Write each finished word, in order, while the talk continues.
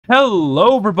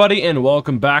Hello everybody and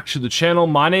welcome back to the channel.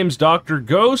 My name's Dr.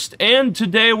 Ghost and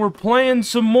today we're playing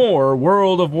some more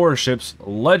World of Warships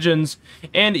Legends.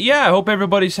 And yeah, I hope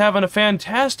everybody's having a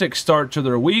fantastic start to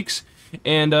their weeks.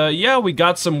 And yeah, we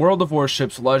got some World of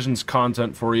Warships Legends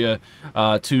content for you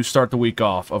to start the week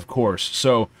off, of course.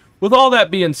 So with all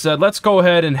that being said, let's go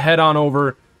ahead and head on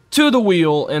over to the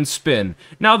wheel and spin.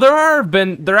 Now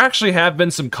there actually have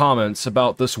been some comments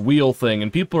about this wheel thing,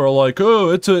 and people are like,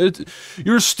 "Oh,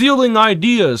 you're stealing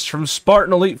ideas from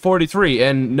Spartan Elite43."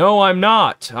 And no, I'm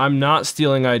not. I'm not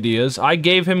stealing ideas. I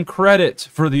gave him credit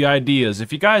for the ideas.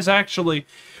 If you guys actually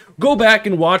go back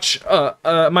and watch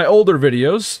my older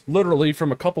videos, literally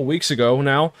from a couple weeks ago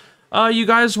now, you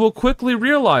guys will quickly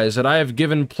realize that I have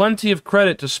given plenty of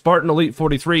credit to Spartan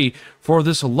Elite43 for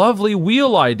this lovely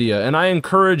wheel idea, and I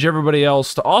encourage everybody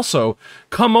else to also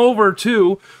come over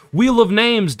to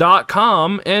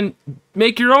wheelofnames.com and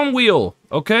make your own wheel,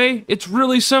 okay? It's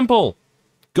really simple.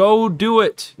 Go do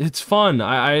it. It's fun.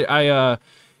 Yeah,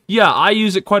 I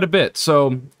use it quite a bit.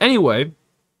 So, anyway,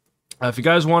 if you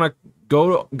guys want to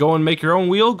go and make your own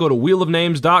wheel, go to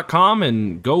wheelofnames.com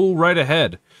and go right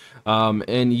ahead.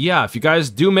 And yeah, if you guys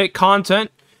do make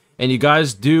content and you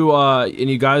guys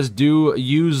do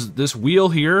use this wheel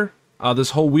here,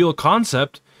 this whole wheel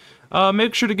concept,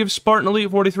 make sure to give Spartan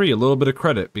Elite43 a little bit of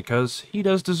credit because he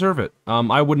does deserve it.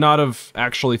 I would not have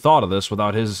actually thought of this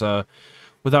without his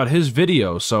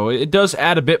video, so it does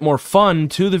add a bit more fun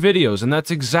to the videos, and that's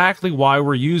exactly why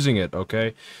we're using it,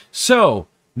 okay? So,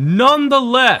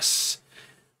 nonetheless,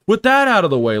 with that out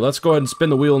of the way, let's go ahead and spin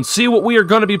the wheel and see what we are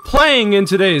going to be playing in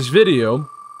today's video.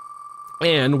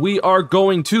 And we are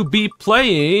going to be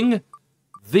playing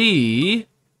the...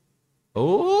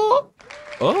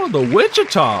 the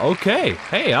Wichita. Okay.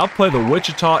 Hey, I'll play the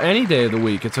Wichita any day of the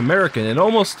week. It's American. It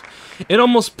almost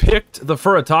picked the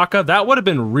Furitaka. That would have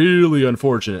been really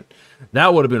unfortunate.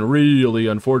 That would have been really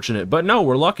unfortunate. But no,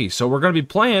 we're lucky. So we're going to be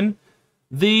playing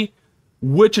the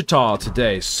Wichita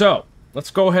today. So let's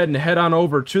go ahead and head on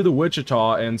over to the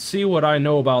Wichita and see what I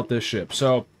know about this ship.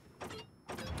 So,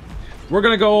 we're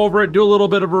going to go over it, do a little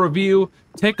bit of a review,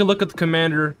 take a look at the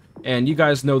commander, and you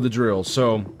guys know the drill.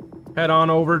 So, head on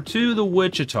over to the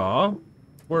Wichita.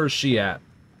 Where is she at?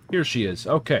 Here she is.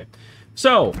 Okay.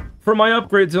 So, for my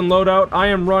upgrades and loadout, I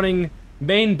am running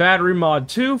main battery mod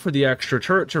 2 for the extra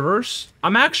turret traverse.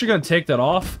 I'm actually going to take that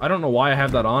off. I don't know why I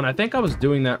have that on. I think I was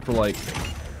doing that for, like,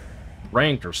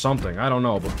 ranked or something. I don't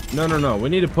know, but no. We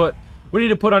need to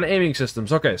put on aiming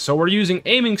systems. Okay, so we're using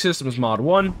aiming systems mod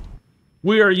 1.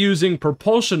 We are using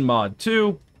propulsion mod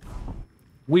 2.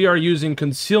 We are using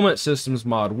concealment systems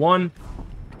mod 1,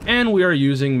 and we are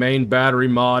using main battery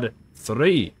mod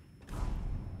 3.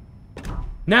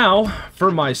 Now,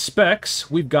 for my specs,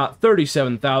 we've got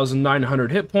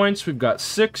 37,900 hit points. We've got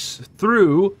 6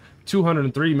 through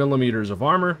 203 millimeters of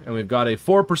armor, and we've got a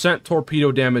 4%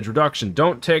 torpedo damage reduction.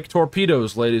 Don't take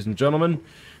torpedoes, ladies and gentlemen.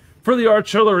 For the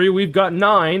artillery, we've got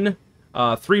 9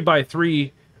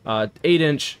 3x3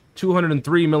 8-inch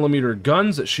 203 millimeter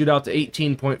guns that shoot out to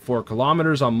 18.4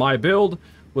 kilometers on my build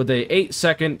with a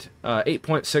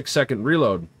 8.6 second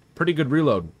reload. Pretty good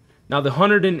reload. Now, the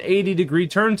 180 degree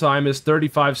turn time is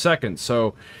 35 seconds,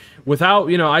 so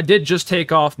without, I did just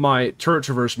take off my turret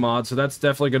traverse mod, so that's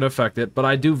definitely going to affect it, but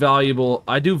I do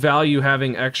value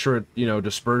having extra,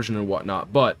 dispersion and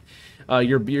whatnot, but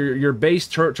your base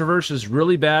turret traverse is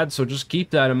really bad, so just keep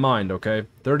that in mind, okay?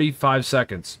 35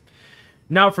 seconds.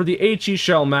 Now, for the HE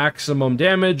shell maximum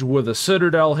damage with a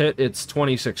Citadel hit, it's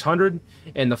 2,600,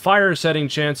 and the fire setting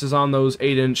chances on those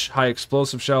 8-inch high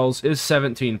explosive shells is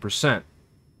 17%.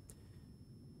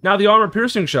 Now, the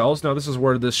armor-piercing shells, now this is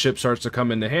where this ship starts to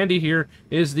come into handy here,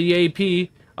 is the AP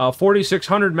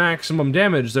 4,600 maximum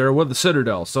damage there with the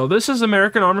Citadel. So this is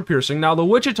American armor-piercing. Now, the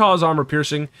Wichita's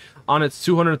armor-piercing on its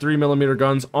 203mm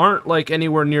guns aren't, like,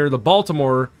 anywhere near the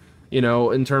Baltimore,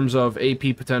 in terms of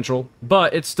AP potential,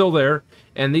 but it's still there,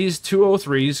 and these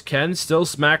 203s can still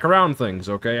smack around things,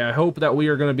 okay? I hope that we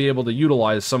are going to be able to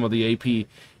utilize some of the AP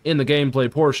in the gameplay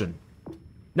portion.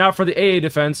 Now, for the AA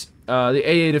defense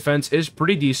is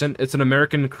pretty decent. It's an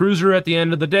American cruiser at the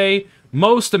end of the day.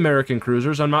 Most American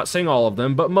cruisers, I'm not saying all of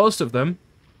them, but most of them,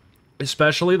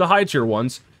 especially the high-tier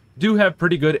ones, do have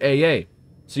pretty good AA.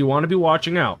 So you want to be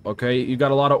watching out, okay? You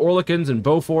got a lot of Orlikins and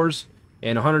Bofors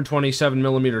and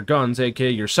 127mm guns, aka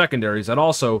your secondaries, that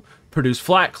also produce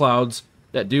flat clouds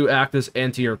that do act as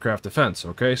anti-aircraft defense,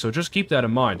 okay? So just keep that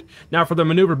in mind. Now, for the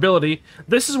maneuverability,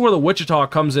 this is where the Wichita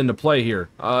comes into play here,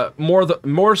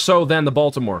 more so than the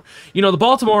Baltimore. The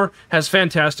Baltimore has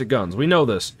fantastic guns. We know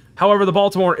this. However, the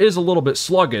Baltimore is a little bit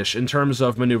sluggish in terms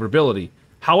of maneuverability.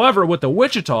 However, with the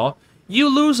Wichita, You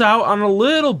lose out on a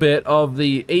little bit of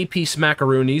the AP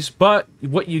smackaroonies, but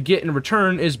what you get in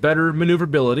return is better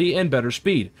maneuverability and better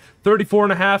speed.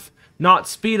 34.5 knot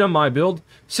speed on my build,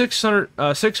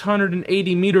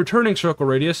 680 meter turning circle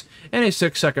radius, and a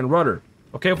 6-second rudder.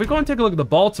 Okay, if we go and take a look at the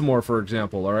Baltimore, for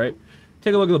example, alright?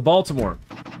 Take a look at the Baltimore.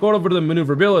 Go over to the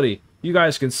maneuverability. You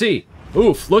guys can see.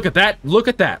 Oof, look at that. Look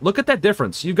at that. Look at that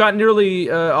difference. You've got nearly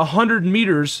 100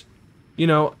 meters, you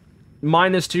know,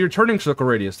 minus to your turning circle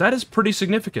radius. That is pretty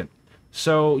significant.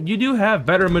 So you do have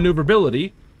better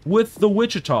maneuverability with the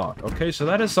Wichita. Okay, so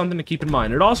that is something to keep in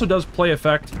mind. It also does play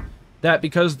effect that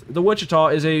because the Wichita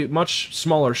is a much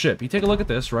smaller ship. You take a look at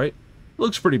this, right? It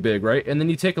looks pretty big, right? And then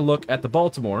you take a look at the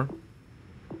Baltimore.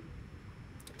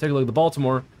 Take a look at the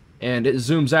Baltimore, and it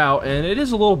zooms out, and it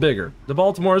is a little bigger. The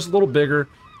Baltimore is a little bigger.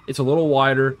 It's a little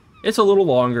wider. It's a little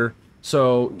longer.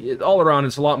 So all around,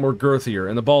 it's a lot more girthier,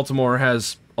 and the Baltimore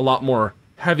has a lot more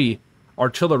heavy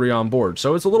artillery on board.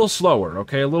 So it's a little slower,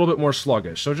 okay, a little bit more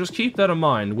sluggish. So just keep that in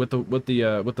mind with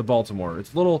the Baltimore.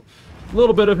 It's a little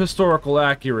bit of historical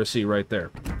accuracy right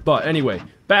there. But anyway,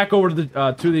 back over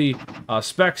to the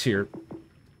specs here.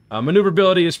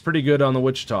 Maneuverability is pretty good on the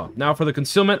Wichita. Now for the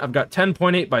concealment, I've got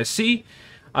 10.8 by sea.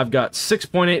 I've got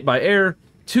 6.8 by air,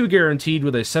 2 guaranteed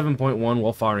with a 7.1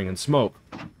 while firing in smoke.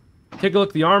 Take a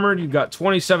look at the armor. You've got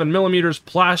 27 millimeters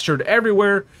plastered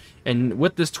everywhere. And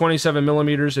with this 27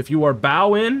 millimeters, if you are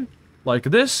bow in, like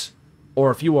this, or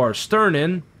if you are stern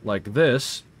in, like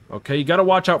this, okay, you got to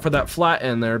watch out for that flat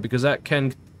end there, because that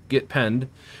can get penned.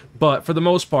 But for the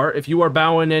most part, if you are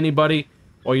bowing anybody,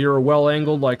 or you're well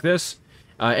angled like this,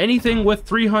 anything with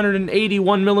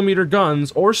 381 millimeter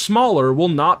guns or smaller will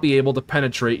not be able to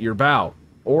penetrate your bow,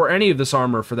 or any of this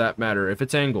armor for that matter, if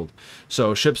it's angled.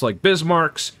 So ships like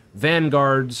Bismarcks,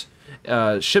 Vanguards,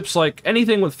 ships like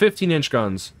anything with 15-inch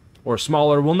guns or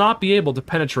smaller will not be able to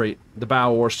penetrate the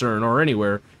bow or stern or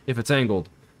anywhere if it's angled.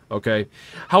 Okay.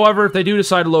 However, if they do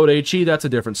decide to load HE, that's a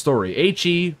different story.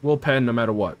 HE will pen no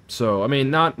matter what. So, I mean,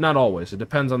 not always. It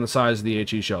depends on the size of the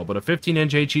HE shell. But a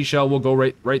 15-inch HE shell will go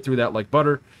right through that like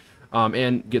butter,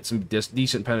 and get some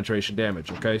decent penetration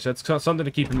damage. Okay, so that's something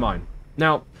to keep in mind.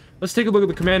 Now, let's take a look at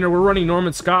the commander. We're running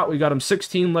Norman Scott. We got him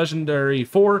 16 legendary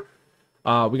 4.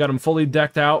 We got him fully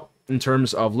decked out in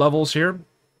terms of levels here.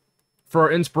 For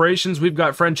our inspirations, we've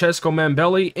got Francesco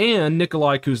Mambelli and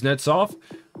Nikolai Kuznetsov.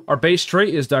 Our base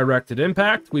trait is directed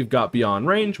impact. We've got beyond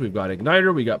range, we've got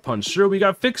igniter, we got punch through, we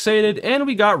got fixated, and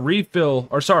we got we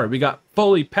got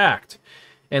fully packed.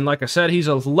 And like I said, he's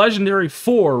a legendary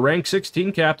 4 rank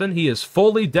 16 captain. He is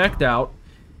fully decked out.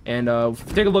 And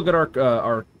take a look at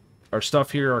our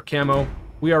stuff here, our camo.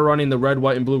 We are running the red,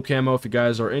 white, and blue camo if you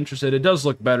guys are interested. It does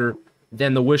look better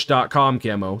than the Wish.com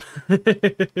camo.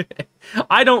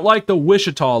 I don't like the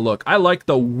Wichita look. I like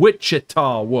the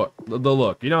Wichita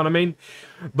look. You know what I mean?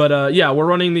 But yeah, we're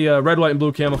running the red, white, and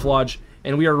blue camouflage,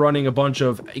 and we are running a bunch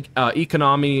of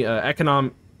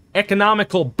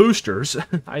economical boosters.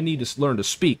 I need to learn to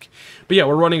speak. But yeah,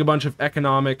 we're running a bunch of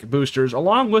economic boosters,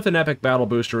 along with an epic battle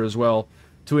booster as well,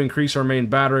 to increase our main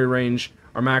battery range,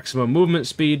 our maximum movement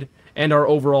speed, and our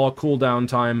overall cooldown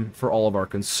time for all of our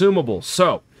consumables.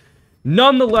 So,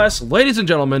 nonetheless, ladies and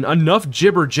gentlemen, enough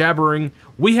jibber-jabbering.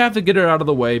 We have to get it out of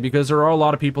the way because there are a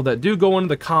lot of people that do go into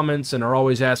the comments and are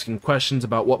always asking questions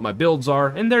about what my builds are,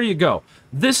 and there you go.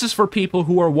 This is for people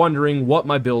who are wondering what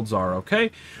my builds are, okay?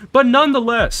 But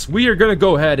nonetheless, we are going to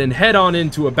go ahead and head on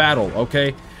into a battle,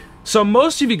 okay? So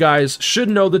most of you guys should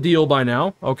know the deal by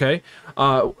now, okay?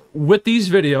 With these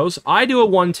videos, I do a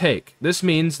one take. This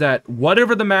means that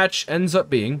whatever the match ends up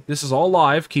being, this is all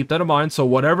live, keep that in mind, so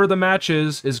whatever the match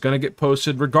is going to get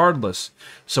posted regardless.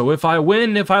 So if I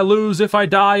win, if I lose, if I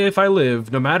die, if I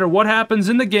live, no matter what happens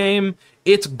in the game,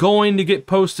 it's going to get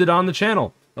posted on the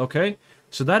channel, okay?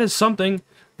 So that is something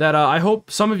that I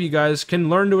hope some of you guys can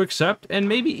learn to accept and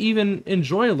maybe even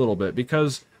enjoy a little bit,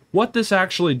 because what this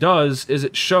actually does is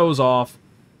it shows off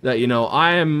that, you know,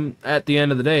 I am, at the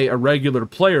end of the day, a regular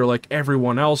player like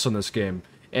everyone else in this game.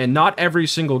 And not every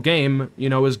single game, you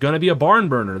know, is going to be a barn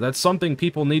burner. That's something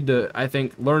people need to, I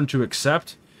think, learn to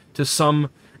accept to some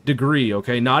degree,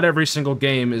 okay? Not every single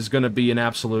game is going to be an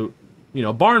absolute, you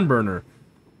know, barn burner.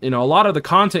 You know, a lot of the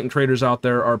content creators out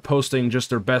there are posting just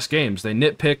their best games. They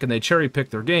nitpick and they cherry pick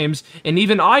their games, and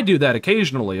even I do that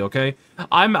occasionally, okay?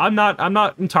 I'm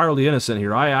not entirely innocent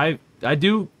here. I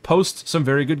do post some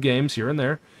very good games here and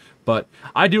there, but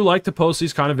I do like to post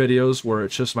these kind of videos where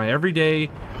it's just my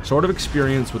everyday sort of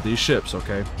experience with these ships,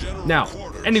 okay? Now,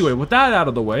 anyway, with that out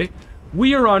of the way,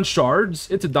 we are on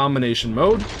Shards. It's a domination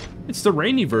mode. It's the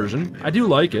rainy version. I do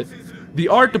like it. The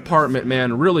art department,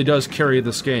 man, really does carry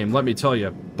this game, let me tell you.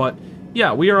 But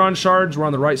yeah, we are on charge. We're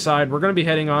on the right side. We're going to be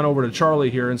heading on over to Charlie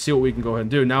here and see what we can go ahead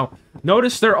and do. Now,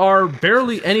 notice there are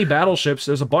barely any battleships.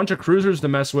 There's a bunch of cruisers to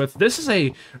mess with. This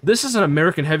is an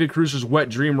American heavy cruiser's wet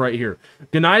dream right here.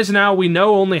 Gneisenau, we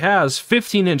know, only has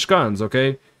 15-inch guns,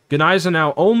 okay?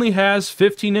 Gneisenau only has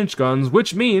 15-inch guns,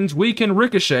 which means we can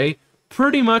ricochet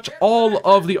pretty much all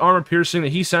of the armor piercing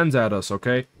that he sends at us,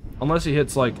 okay? Unless he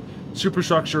hits, like,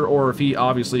 superstructure, or if he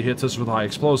obviously hits us with high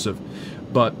explosive.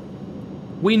 But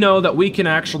we know that we can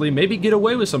actually maybe get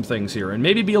away with some things here, and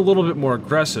maybe be a little bit more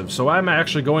aggressive. So I'm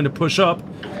actually going to push up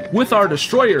with our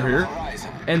destroyer here,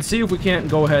 and see if we can't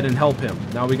go ahead and help him.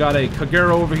 Now, we got a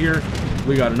Kagero over here,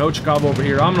 we got an Ochakov over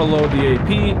here. I'm going to load the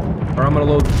AP, or I'm going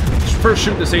to load, first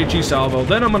shoot this HE salvo,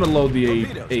 then I'm going to load the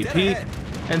AP,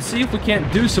 and see if we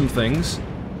can't do some things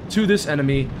to this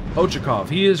enemy Ochakov.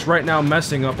 He is right now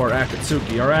messing up our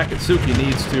Akatsuki. Our Akatsuki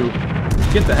needs to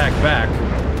get the heck back,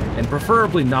 and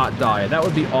preferably not die. That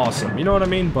would be awesome, you know what I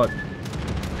mean? But,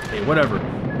 hey, whatever.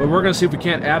 But we're going to see if we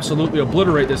can't absolutely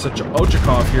obliterate this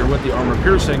Ochakov here with the armor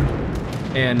piercing,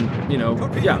 and, you know,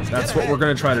 yeah, that's what we're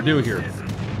going to try to do here.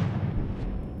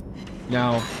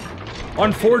 Now,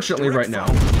 unfortunately right now,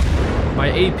 my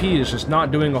AP is just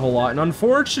not doing a whole lot, and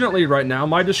unfortunately right now,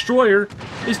 my destroyer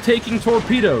is taking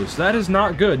torpedoes. That is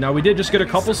not good. Now, we did just get a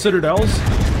couple citadels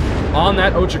on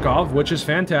that Ochakov, which is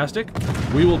fantastic.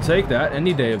 We will take that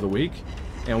any day of the week.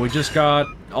 And we just got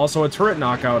also a turret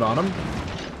knockout on him.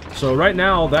 So right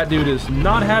now, that dude is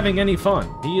not having any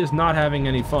fun. He is not having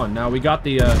any fun. Now, we got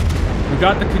the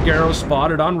Kagero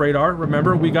spotted on radar.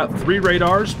 Remember, we got 3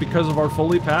 radars because of our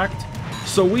fully packed.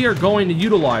 So we are going to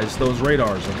utilize those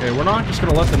radars, okay? We're not just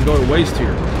going to let them go to waste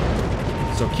here.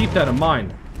 So keep that in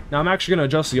mind. Now, I'm actually going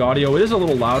to adjust the audio. It is a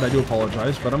little loud, I do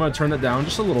apologize, but I'm going to turn that down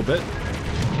just a little bit.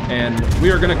 And we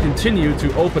are going to continue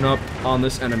to open up on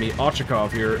this enemy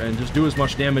Ochakov here and just do as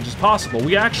much damage as possible.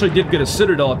 We actually did get a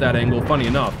citadel at that angle, funny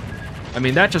enough. I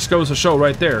mean, that just goes to show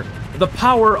right there the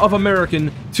power of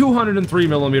American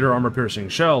 203mm armor-piercing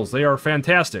shells. They are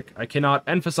fantastic. I cannot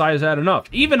emphasize that enough.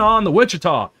 Even on the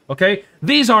Wichita, okay?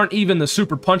 These aren't even the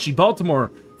super punchy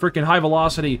Baltimore freaking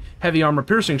high-velocity heavy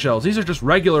armor-piercing shells. These are just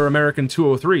regular American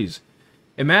 203s.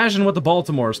 Imagine what the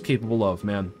Baltimore is capable of,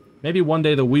 man. Maybe one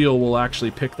day the wheel will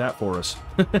actually pick that for us.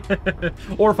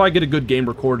 Or if I get a good game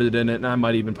recorded in it, and I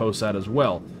might even post that as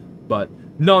well. But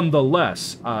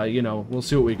nonetheless, you know, we'll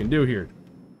see what we can do here.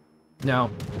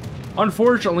 Now,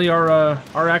 unfortunately, our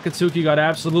Akatsuki got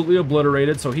absolutely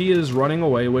obliterated, so he is running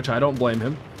away, which I don't blame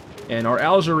him. And our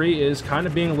Algerie is kind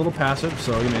of being a little passive,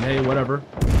 so, I mean, hey, whatever.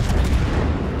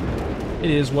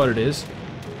 It is what it is.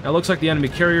 Now, it looks like the enemy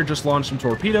carrier just launched some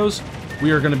torpedoes.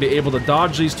 We are going to be able to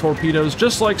dodge these torpedoes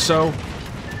just like so,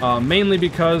 mainly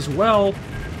because, well,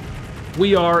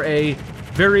 we are a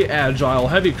very agile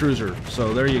heavy cruiser,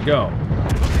 so there you go.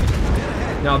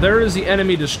 Now, there is the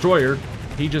enemy destroyer.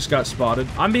 He just got spotted.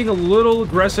 I'm being a little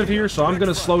aggressive here, so I'm going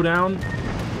to slow down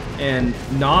and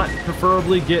not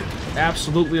preferably get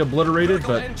absolutely obliterated,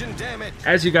 but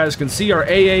as you guys can see, our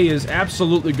AA is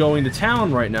absolutely going to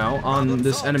town right now on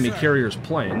this enemy carrier's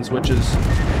planes, which is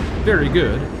very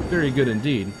good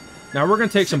indeed. Now we're going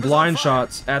to take some blind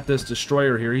shots at this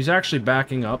destroyer here. He's actually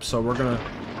backing up, so we're going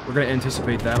to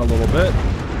anticipate that a little bit.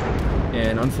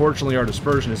 And unfortunately, our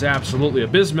dispersion is absolutely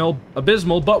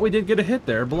abysmal, but we did get a hit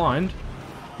there, blind.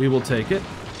 We will take it.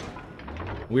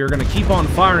 We are going to keep on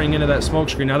firing into that smoke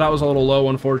screen. Now, that was a little low,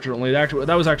 unfortunately. That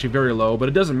was actually very low, but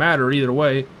it doesn't matter either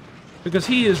way, because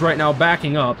he is right now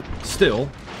backing up still.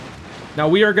 Now,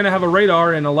 we are going to have a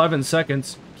radar in 11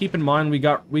 seconds. Keep in mind, we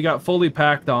got fully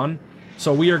packed on,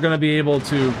 so we are going to be able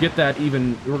to get that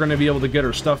we're going to be able to get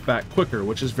our stuff back quicker,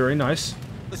 which is very nice.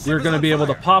 We're going to be able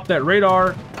to pop that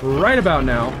radar right about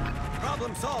now.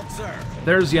 Problem solved, sir.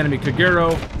 There's the enemy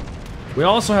Kagero. We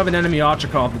also have an enemy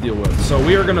Ochakov to deal with, so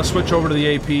we are going to switch over to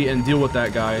the AP and deal with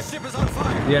that guy.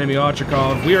 The enemy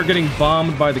Ochakov. We are getting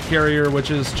bombed by the carrier, which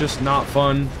is just not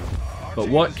fun. But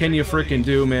what can you freaking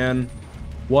do, man?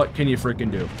 What can you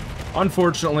freaking do?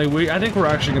 Unfortunately, I think we're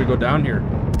actually going to go down here.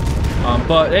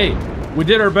 But hey, we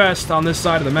did our best on this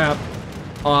side of the map.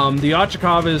 The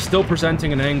Ochakov is still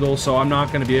presenting an angle, so I'm not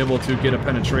going to be able to get a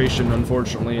penetration,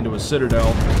 unfortunately, into a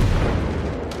citadel.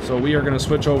 So we are going to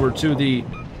switch over to the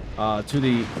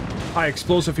high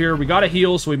explosive here. We got a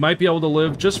heal, so we might be able to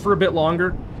live just for a bit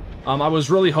longer. I was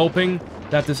really hoping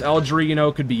that this Algerie, you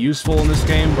know, could be useful in this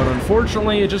game, but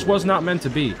unfortunately, it just was not meant to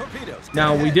be.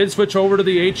 Now, we did switch over to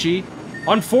the HE.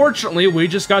 Unfortunately, we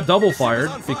just got double fired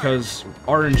because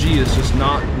RNG is just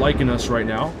not liking us right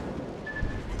now.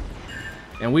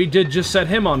 And we did just set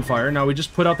him on fire. Now, we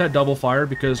just put out that double fire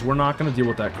because we're not going to deal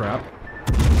with that crap.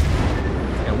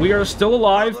 And we are still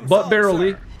alive, but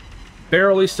barely.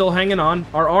 barely still hanging on.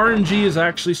 Our RNG is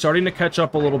actually starting to catch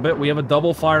up a little bit. We have a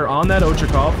double fire on that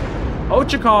Ochakov.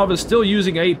 Ochakov is still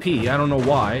using AP. I don't know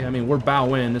why. I mean, we're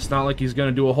bow in. It's not like he's going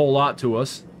to do a whole lot to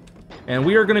us. And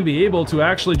we are going to be able to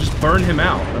actually just burn him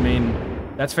out. I mean,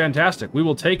 that's fantastic. We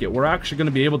will take it. We're actually going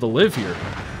to be able to live here,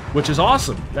 which is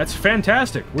awesome. That's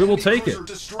fantastic. We will take it.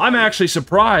 I'm actually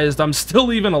surprised I'm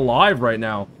still even alive right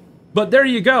now. But there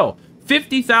you go.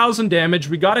 50,000 damage.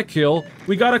 We got a kill.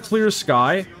 We got a clear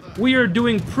sky. We are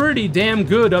doing pretty damn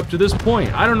good up to this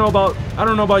point. I don't know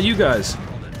about you guys,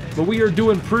 but we are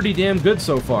doing pretty damn good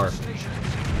so far.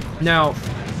 Now,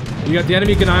 we got the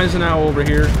enemy Gneisenau over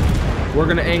here. We're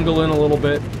going to angle in a little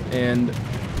bit and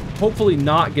hopefully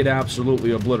not get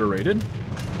absolutely obliterated.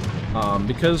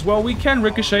 Because, well, we can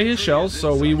ricochet his shells,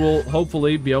 so we will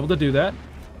hopefully be able to do that.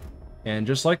 And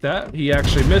just like that, he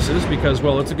actually misses because,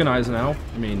 well, it's a Gneisenau.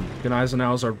 I mean,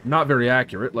 Gneisenaus are not very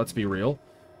accurate, let's be real.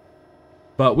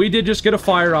 But we did just get a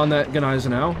fire on that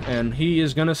Gneisenau, and he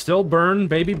is going to still burn,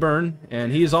 baby burn.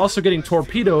 And he is also getting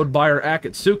torpedoed by our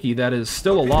Akatsuki that is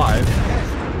still alive,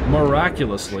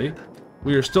 miraculously.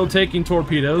 We are still taking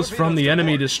torpedoes from the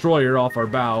enemy destroyer off our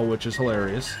bow, which is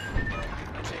hilarious.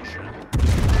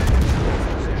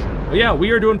 But yeah, we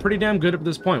are doing pretty damn good at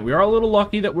this point. We are a little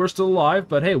lucky that we're still alive,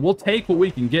 but hey, we'll take what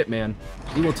we can get, man.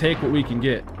 We will take what we can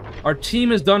get. Our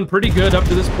team has done pretty good up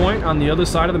to this point on the other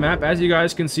side of the map. As you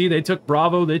guys can see, they took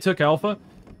Bravo, they took Alpha,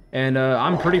 and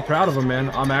I'm pretty proud of them, man.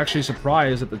 I'm actually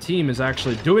surprised that the team is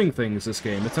actually doing things this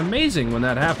game. It's amazing when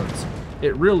that happens.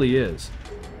 It really is.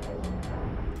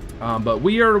 But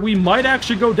we might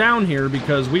actually go down here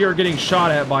because we are getting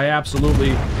shot at by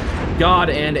absolutely God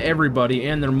and everybody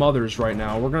and their mothers right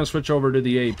now. We're going to switch over to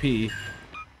the AP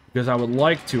because I would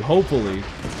like to hopefully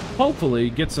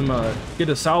get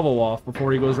a salvo off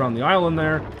before he goes around the island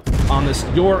there on this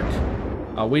York.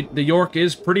 The York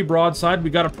is pretty broadside.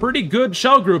 We got a pretty good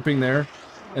shell grouping there,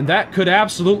 and that could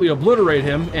absolutely obliterate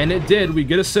him, and it did. We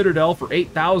get a Citadel for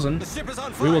 8,000.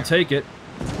 We will take it.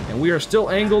 And we are still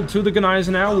angled to the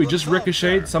Gneisenau. We just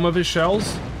ricocheted some of his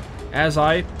shells, as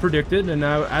I predicted, and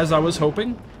as I was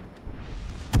hoping.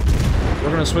 We're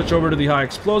going to switch over to the high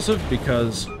explosive,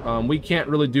 because we can't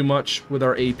really do much with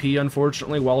our AP,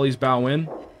 unfortunately, while he's bow in.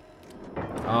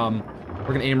 We're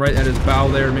going to aim right at his bow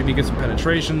there, maybe get some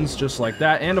penetrations, just like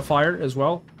that, and a fire as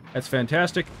well. That's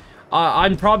fantastic.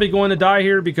 I'm probably going to die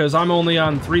here, because I'm only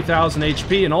on 3,000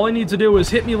 HP, and all I need to do is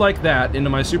hit me like that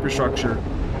into my superstructure.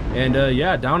 And,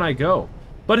 yeah, down I go.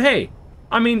 But hey,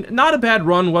 I mean, not a bad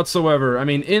run whatsoever. I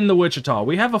mean, in the Wichita.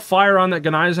 We have a fire on that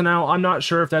Gneisenau. I'm not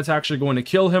sure if that's actually going to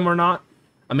kill him or not.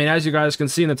 I mean, as you guys can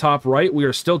see in the top right, we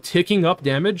are still ticking up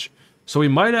damage. So we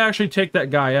might actually take that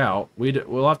guy out.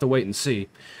 We'll have to wait and see.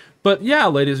 But yeah,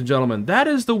 ladies and gentlemen, that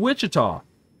is the Wichita.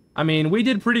 I mean, we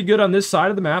did pretty good on this side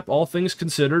of the map, all things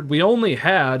considered. We only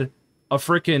had a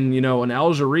frickin', you know, an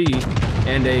Algerie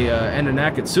and an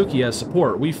Akatsuki as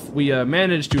support. We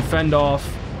managed to fend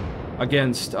off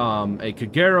against a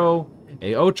Kagero,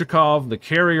 a Ochakov, the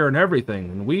carrier, and everything.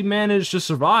 And we managed to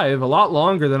survive a lot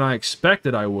longer than I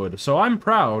expected I would. So I'm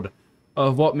proud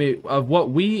of what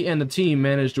we and the team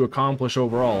managed to accomplish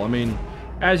overall. I mean,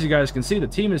 as you guys can see, the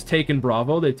team has taken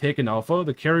Bravo, they've taken Alpha,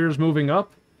 the carrier's moving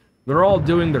up. They're all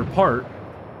doing their part,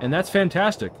 and that's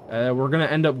fantastic. We're going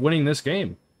to end up winning this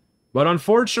game. But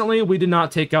unfortunately, we did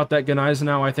not take out that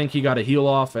Gneisenau. I think he got a heal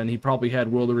off, and he probably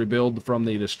had Will to Rebuild from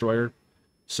the Destroyer.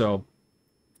 So,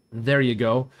 there you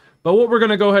go. But what we're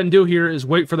going to go ahead and do here is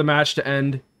wait for the match to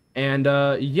end. And,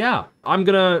 yeah, I'm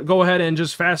going to go ahead and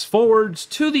just fast forwards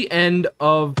to the end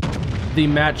of the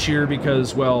match here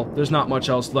because, well, there's not much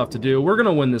else left to do. We're going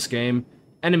to win this game.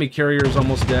 Enemy carrier is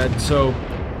almost dead, so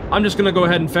I'm just going to go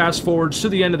ahead and fast forwards to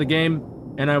the end of the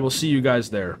game, and I will see you guys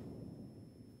there.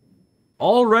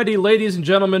 Alrighty, ladies and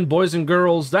gentlemen, boys and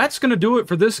girls, that's going to do it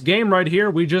for this game right here.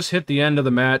 We just hit the end of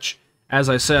the match. As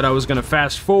I said, I was going to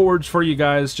fast forwards for you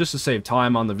guys just to save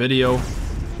time on the video.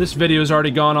 This video has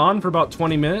already gone on for about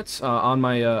 20 minutes on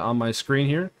my screen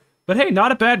here. But hey,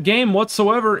 not a bad game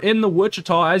whatsoever in the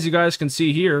Wichita. As you guys can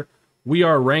see here, we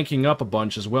are ranking up a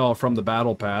bunch as well from the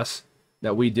Battle Pass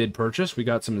that we did purchase. We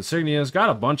got some insignias, got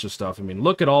a bunch of stuff. I mean,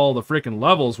 look at all the freaking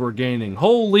levels we're gaining.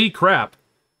 Holy crap.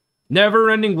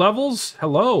 Never-ending levels?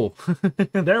 Hello.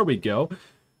 There we go.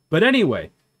 But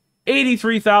anyway,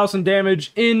 83,000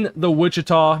 damage in the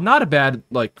Wichita. Not a bad,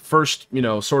 like, first, you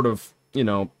know, sort of, you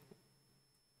know,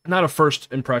 not a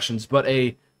first impressions, but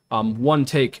a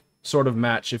one-take sort of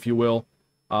match, if you will.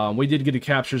 We did get a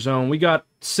capture zone. We got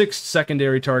 6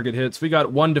 secondary target hits. We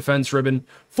got 1 defense ribbon,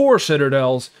 4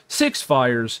 citadels, 6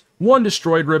 fires, 1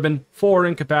 destroyed ribbon, 4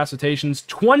 incapacitations,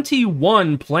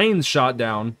 21 planes shot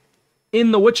down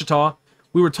in the Wichita.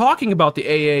 we were talking about the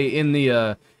AA in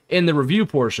the review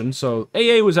portion, so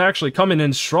AA was actually coming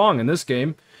in strong in this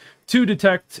game. 2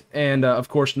 detect and, of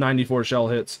course, 94 shell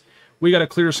hits. We got a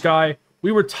clear sky.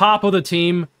 We were top of the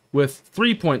team with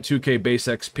 3.2k base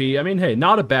XP. I mean, hey,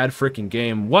 not a bad freaking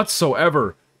game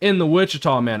whatsoever in the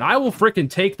Wichita, man. I will freaking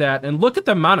take that, and look at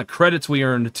the amount of credits we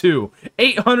earned, too.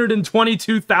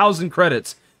 822,000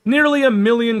 credits. Nearly 1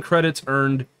 million credits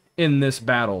earned in this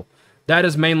battle. That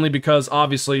is mainly because,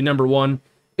 obviously, number 1,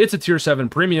 it's a tier 7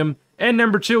 premium, and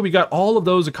number 2, we got all of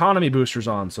those economy boosters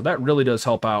on, so that really does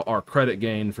help out our credit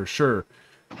gain for sure.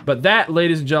 But that,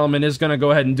 ladies and gentlemen, is going to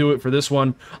go ahead and do it for this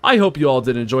one. I hope you all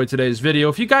did enjoy today's video.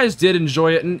 If you guys did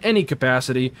enjoy it in any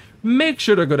capacity, make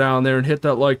sure to go down there and hit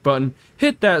that like button,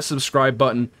 hit that subscribe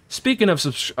button. Speaking of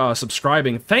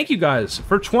subscribing, thank you guys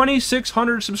for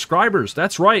 2,600 subscribers.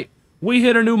 That's right. We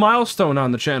hit a new milestone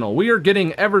on the channel. We are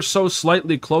getting ever so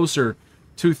slightly closer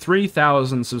to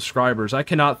 3,000 subscribers. I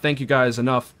cannot thank you guys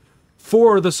enough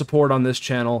for the support on this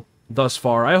channel thus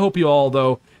far. I hope you all,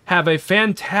 though, have a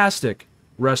fantastic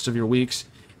rest of your weeks,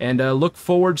 and look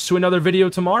forward to another video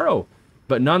tomorrow.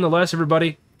 But nonetheless,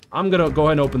 everybody, I'm going to go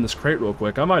ahead and open this crate real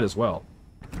quick. I might as well.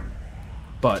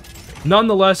 But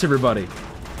nonetheless, everybody,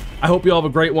 I hope you all have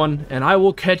a great one, and I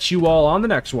will catch you all on the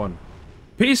next one.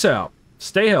 Peace out.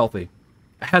 Stay healthy,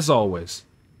 as always.